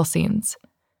miracle scenes,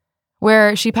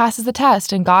 where she passes the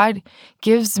test and God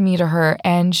gives me to her,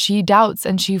 and she doubts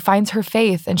and she finds her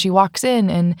faith and she walks in,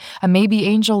 and a maybe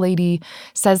angel lady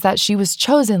says that she was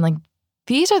chosen. Like,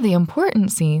 these are the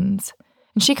important scenes,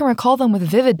 and she can recall them with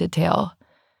vivid detail.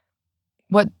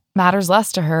 What matters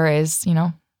less to her is,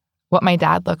 what my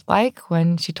dad looked like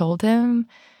when she told him,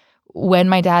 when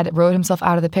my dad wrote himself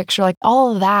out of the picture. Like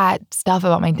all of that stuff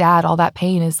about my dad, all that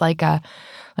pain is like an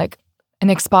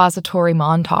expository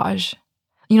montage.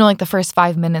 Like the first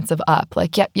 5 minutes of Up,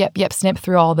 like, yep, snip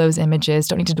through all those images.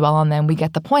 Don't need to dwell on them. We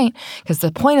get the point. Because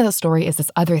the point of the story is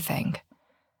this other thing,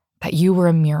 that you were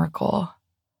a miracle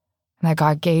and that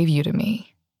God gave you to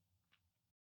me.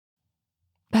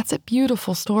 That's a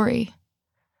beautiful story.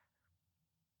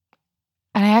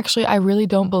 And I really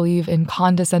don't believe in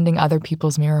condescending other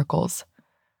people's miracles.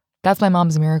 That's my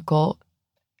mom's miracle,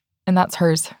 and that's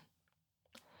hers.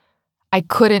 I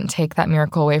couldn't take that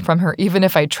miracle away from her, even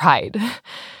if I tried.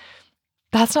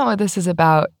 That's not what this is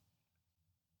about.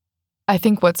 I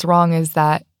think what's wrong is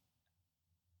that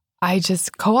I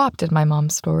just co-opted my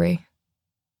mom's story,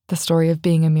 the story of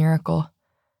being a miracle.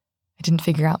 I didn't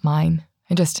figure out mine.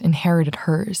 I just inherited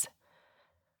hers.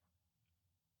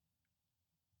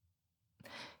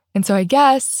 And so I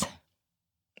guess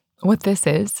what this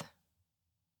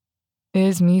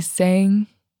is me saying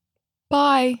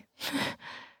bye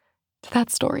to that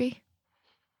story.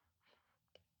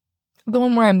 The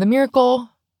one where I'm the miracle,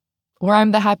 where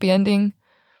I'm the happy ending.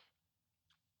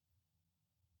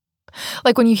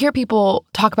 Like when you hear people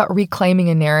talk about reclaiming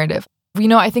a narrative,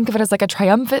 I think of it as like a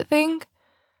triumphant thing.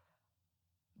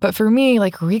 But for me,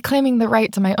 like reclaiming the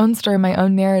right to my own story, my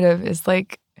own narrative is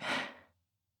like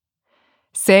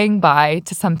saying bye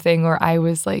to something where I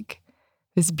was like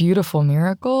this beautiful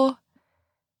miracle,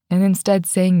 and instead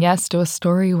saying yes to a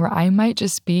story where I might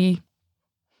just be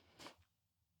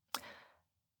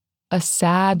a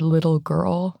sad little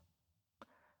girl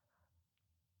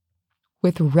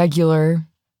with regular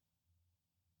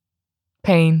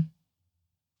pain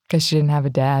because she didn't have a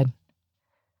dad.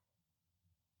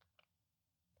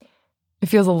 It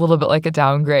feels a little bit like a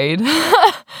downgrade.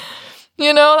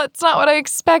 That's not what I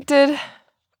expected.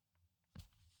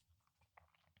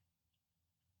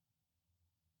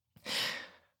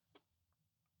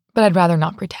 But I'd rather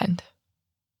not pretend.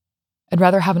 I'd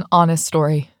rather have an honest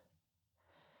story.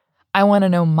 I want to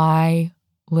know my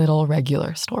little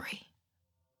regular story.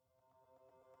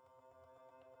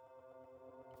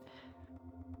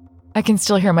 I can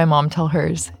still hear my mom tell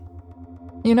hers.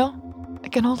 I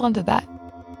can hold on to that.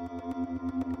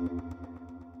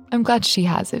 I'm glad she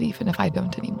has it, even if I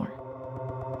don't anymore.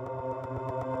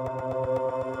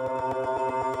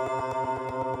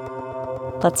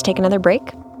 Let's take another break.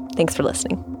 Thanks for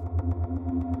listening.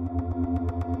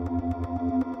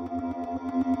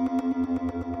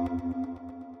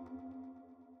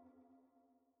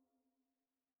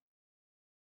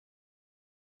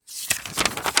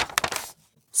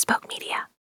 Spoke Media.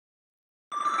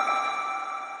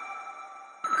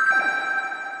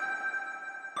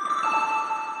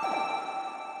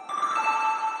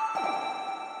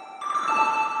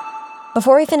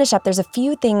 Before we finish up, there's a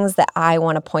few things that I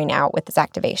want to point out with this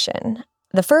activation.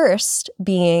 The first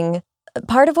being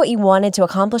part of what you wanted to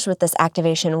accomplish with this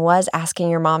activation was asking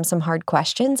your mom some hard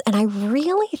questions, and I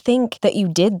really think that you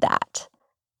did that.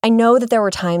 I know that there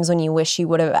were times when you wish you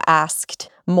would have asked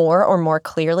more or more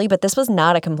clearly, but this was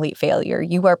not a complete failure.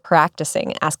 You are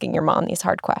practicing asking your mom these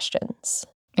hard questions.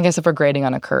 I guess if we're grading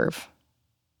on a curve,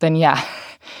 then yeah.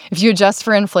 If you adjust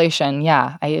for inflation,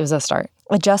 yeah, it was a start.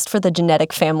 Adjust for the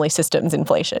genetic family systems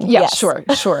inflation. Yeah, yes. Sure.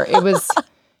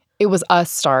 It was a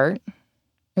start.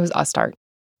 It was a start.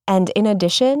 And in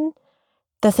addition,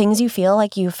 the things you feel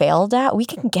like you failed at, we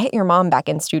can get your mom back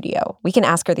in studio. We can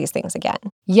ask her these things again.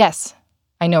 Yes.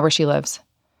 I know where she lives.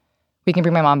 We can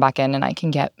bring my mom back in and I can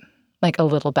get like a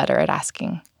little better at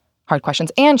asking hard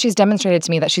questions. And she's demonstrated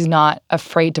to me that she's not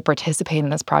afraid to participate in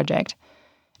this project,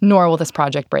 nor will this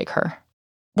project break her.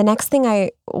 The next thing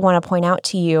I want to point out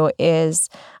to you is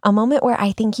a moment where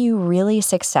I think you really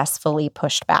successfully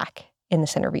pushed back in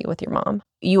this interview with your mom.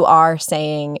 You are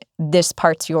saying, this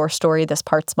part's your story, this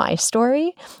part's my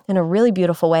story, in a really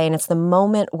beautiful way. And it's the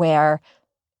moment where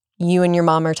you and your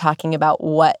mom are talking about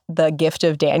what the gift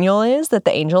of Daniel is that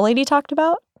the angel lady talked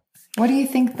about. What do you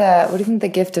think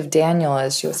the gift of Daniel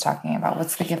is she was talking about?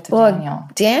 What's the gift of Daniel?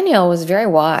 Daniel was very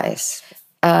wise.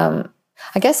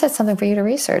 I guess that's something for you to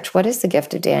research. What is the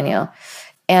gift of Daniel?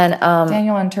 And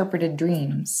Daniel interpreted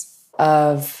dreams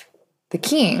of the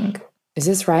king. Is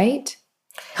this right?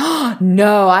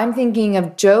 No, I'm thinking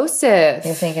of Joseph.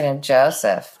 You're thinking of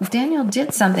Joseph. If Daniel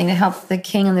did something to help the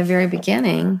king in the very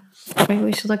beginning, maybe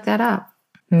we should look that up.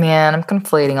 Man, I'm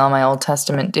conflating all my Old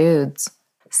Testament dudes.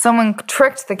 Someone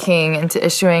tricked the king into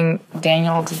issuing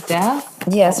Daniel to death?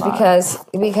 Yes, because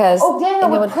Daniel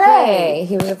would pray.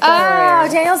 He was a prayer. Oh,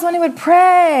 Daniel's the one who would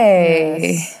pray.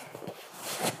 Yes.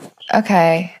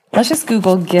 Okay. Let's just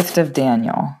Google gift of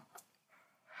Daniel.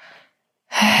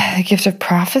 The gift of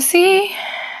prophecy?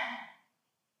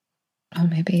 Oh,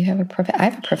 maybe you have I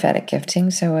have a prophetic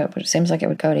gifting, so it seems like it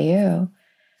would go to you.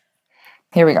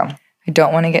 Here we go. I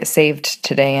don't want to get saved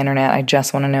today, internet. I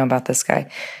just want to know about this guy.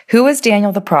 Who was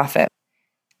Daniel the prophet?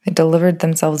 They delivered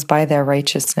themselves by their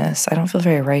righteousness. I don't feel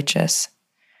very righteous.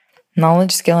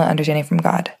 Knowledge, skill, and understanding from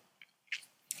God.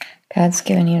 God's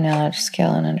given you knowledge,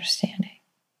 skill, and understanding.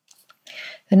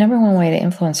 The number one way to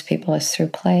influence people is through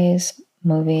plays,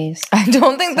 movies. I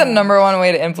don't think the number one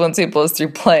way to influence people is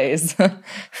through plays.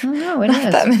 No, it is.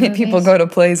 Not that many people go to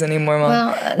plays anymore, Mom.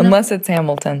 Well, unless it's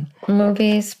Hamilton.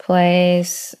 Movies,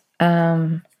 plays,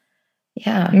 yeah.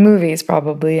 Movies,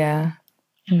 probably, yeah.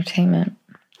 Entertainment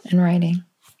and writing,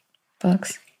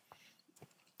 books.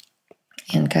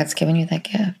 And God's given you that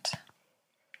gift.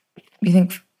 You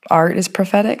think art is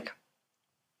prophetic?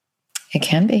 It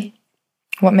can be.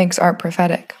 What makes art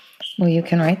prophetic? Well, you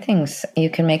can write things. You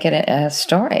can make it a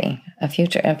story, a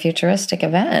futuristic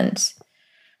event.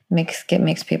 It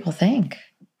makes people think.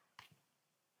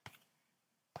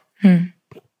 I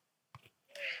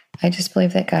just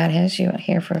believe that God has you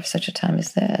here for such a time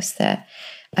as this, that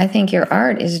I think your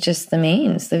art is just the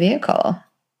means, the vehicle.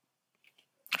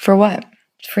 For what?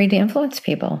 Free to influence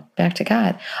people back to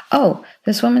God. Oh,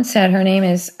 this woman said, her name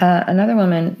is another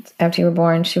woman after you were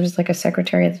born. She was like a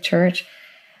secretary at the church.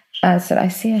 Said, I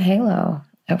see a halo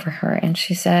over her. And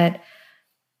she said,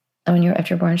 after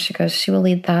you're born, she goes, she will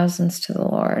lead thousands to the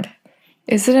Lord.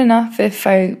 Is it enough if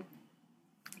I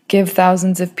give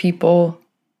thousands of people?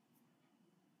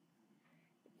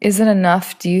 Is it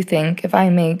enough, do you think, if I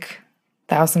make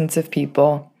thousands of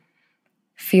people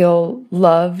feel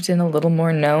loved and a little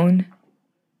more known?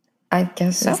 I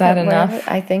guess so. Is that enough?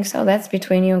 I think so. That's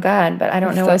between you and God, but I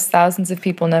don't know. Those thousands of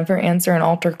people never answer an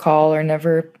altar call or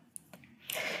never...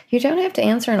 You don't have to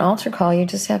answer an altar call. You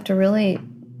just have to really,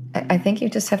 I think you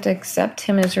just have to accept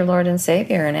him as your Lord and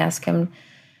Savior and ask him,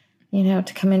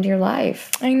 to come into your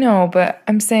life. I know, but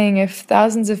I'm saying if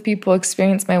thousands of people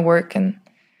experience my work and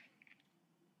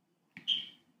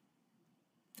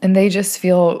they just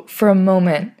feel for a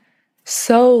moment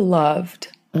so loved,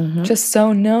 just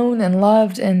so known and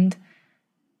loved and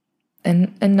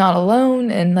not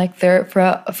alone, and like they're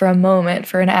for a moment,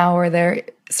 for an hour, they're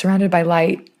surrounded by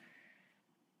light.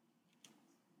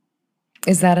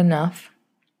 Is that enough?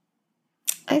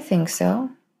 I think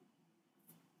so.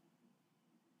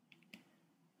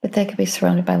 But they could be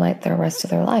surrounded by light the rest of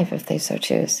their life if they so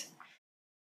choose.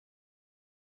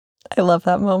 I love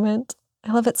that moment.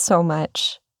 I love it so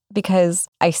much because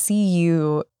I see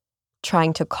you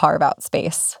trying to carve out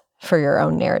space for your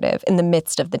own narrative in the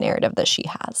midst of the narrative that she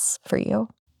has for you.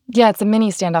 Yeah, it's a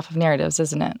mini standoff of narratives,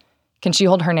 isn't it? Can she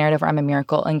hold her narrative where I'm a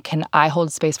miracle? And can I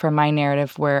hold space for my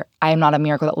narrative where I am not a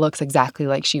miracle that looks exactly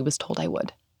like she was told I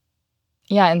would?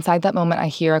 Yeah, inside that moment, I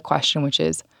hear a question, which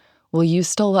is, will you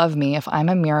still love me if I'm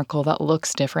a miracle that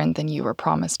looks different than you were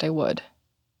promised I would?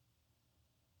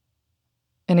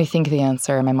 And I think the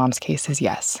answer in my mom's case is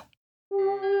yes.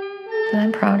 And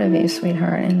I'm proud of you,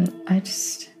 sweetheart. And I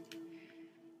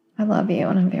love you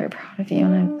and I'm very proud of you.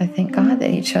 And I thank God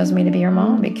that he chose me to be your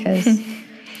mom because...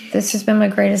 This has been my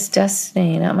greatest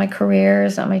destiny. Not my career,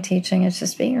 it's not my teaching. It's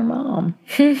just being your mom.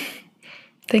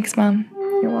 Thanks, Mom.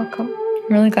 You're welcome.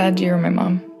 I'm really glad you were my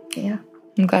mom. Yeah.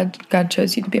 I'm glad God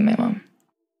chose you to be my mom.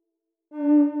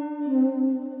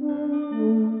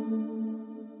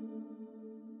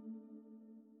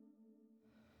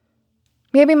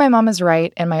 Maybe my mom is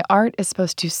right, and my art is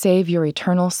supposed to save your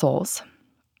eternal souls.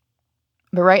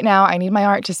 But right now, I need my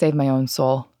art to save my own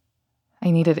soul. I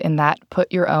need it in that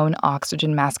put your own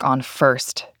oxygen mask on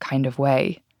first kind of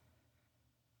way.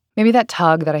 Maybe that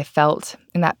tug that I felt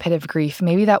in that pit of grief,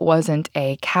 maybe that wasn't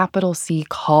a capital C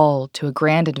call to a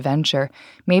grand adventure.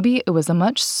 Maybe it was a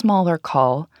much smaller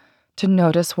call to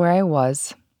notice where I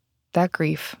was, that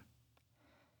grief,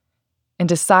 and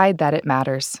decide that it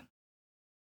matters.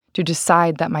 To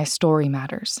decide that my story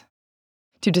matters.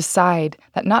 To decide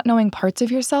that not knowing parts of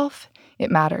yourself,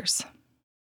 it matters.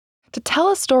 To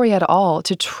tell a story at all,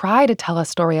 to try to tell a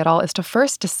story at all, is to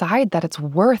first decide that it's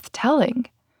worth telling.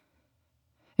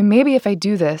 And maybe if I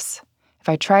do this, if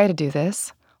I try to do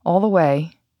this all the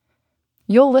way,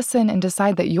 you'll listen and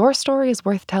decide that your story is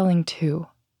worth telling too.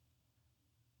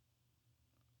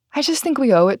 I just think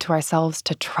we owe it to ourselves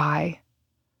to try.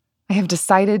 I have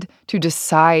decided to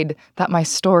decide that my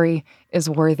story is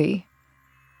worthy.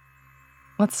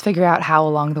 Let's figure out how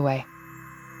along the way.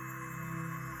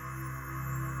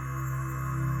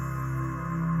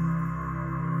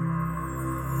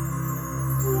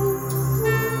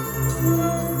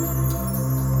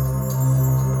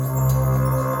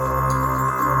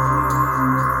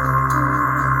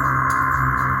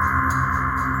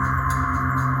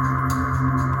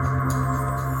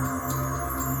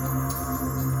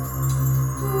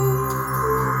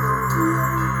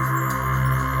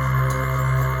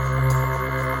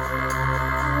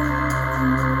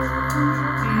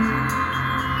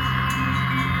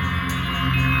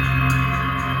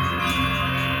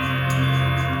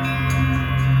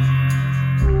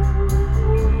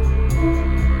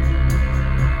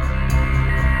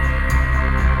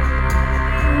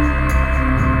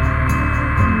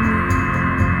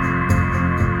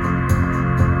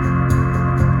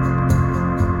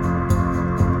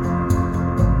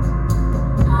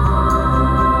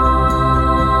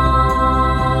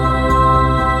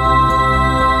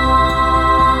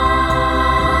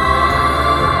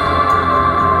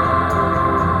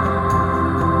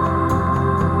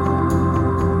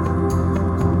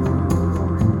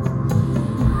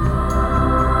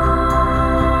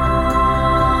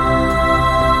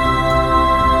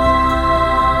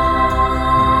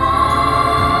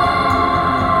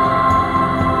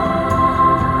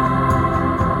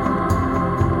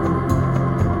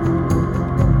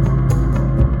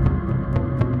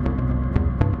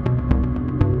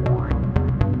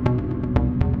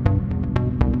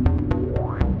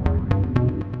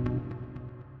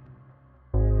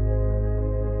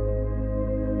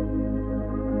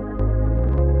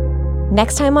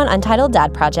 Next time on Untitled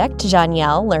Dad Project,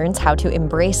 Janielle learns how to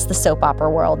embrace the soap opera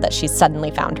world that she's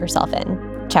suddenly found herself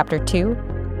in. Chapter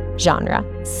 2, Genre.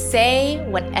 Say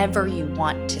whatever you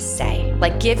want to say.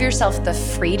 Like, give yourself the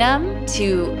freedom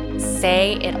to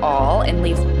say it all and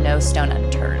leave no stone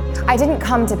unturned. I didn't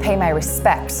come to pay my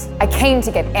respects. I came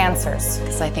to get answers.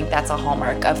 Because I think that's a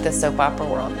hallmark of the soap opera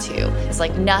world too. It's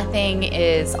like nothing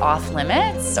is off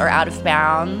limits or out of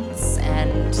bounds, and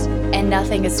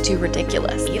nothing is too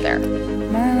ridiculous either.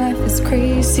 My life is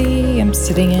crazy. I'm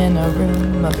sitting in a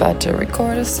room about to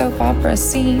record a soap opera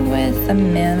scene with a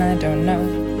man I don't know.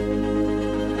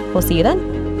 We'll see you then.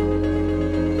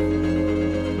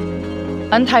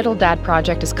 Untitled Dad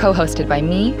Project is co-hosted by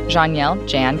me, Janielle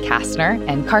Jan Kastner,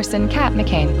 and Carson Kat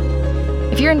McCain.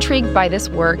 If you're intrigued by this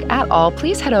work at all,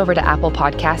 please head over to Apple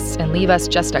Podcasts and leave us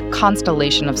just a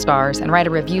constellation of stars and write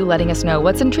a review letting us know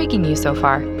what's intriguing you so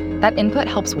far. That input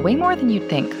helps way more than you'd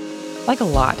think. Like a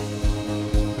lot.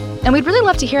 And we'd really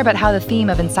love to hear about how the theme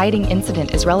of inciting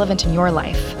incident is relevant in your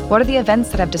life. What are the events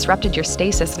that have disrupted your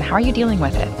stasis and how are you dealing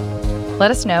with it?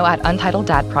 Let us know at Untitled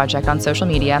Dad Project on social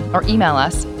media or email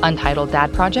us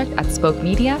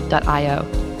untitleddadproject@spokemedia.io.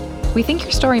 We think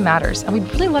your story matters and we'd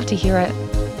really love to hear it.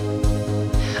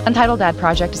 Untitled Dad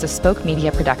Project is a Spoke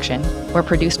Media production. We're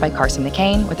produced by Carson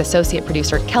McCain with associate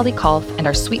producer Kelly Kolf and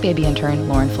our sweet baby intern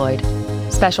Lauren Floyd.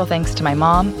 Special thanks to my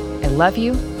mom. I love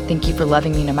you. Thank you for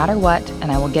loving me no matter what,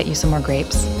 and I will get you some more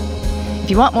grapes. If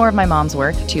you want more of my mom's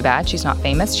work, too bad, she's not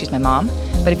famous, she's my mom.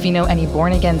 But if you know any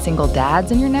born-again single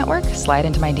dads in your network, slide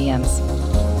into my DMs.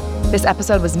 This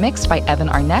episode was mixed by Evan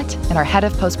Arnett, and our head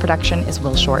of post-production is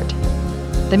Will Short.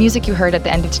 The music you heard at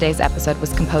the end of today's episode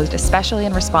was composed especially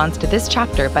in response to this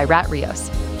chapter by Rat Rios.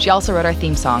 She also wrote our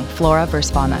theme song, Flora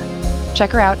vs. Fauna.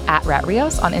 Check her out at Rat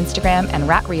Rios on Instagram and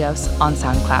Rat Rios on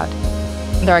SoundCloud.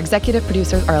 And our executive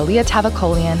producers are Aaliyah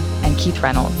Tavakolian and Keith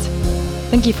Reynolds.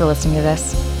 Thank you for listening to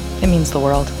this. It means the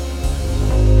world.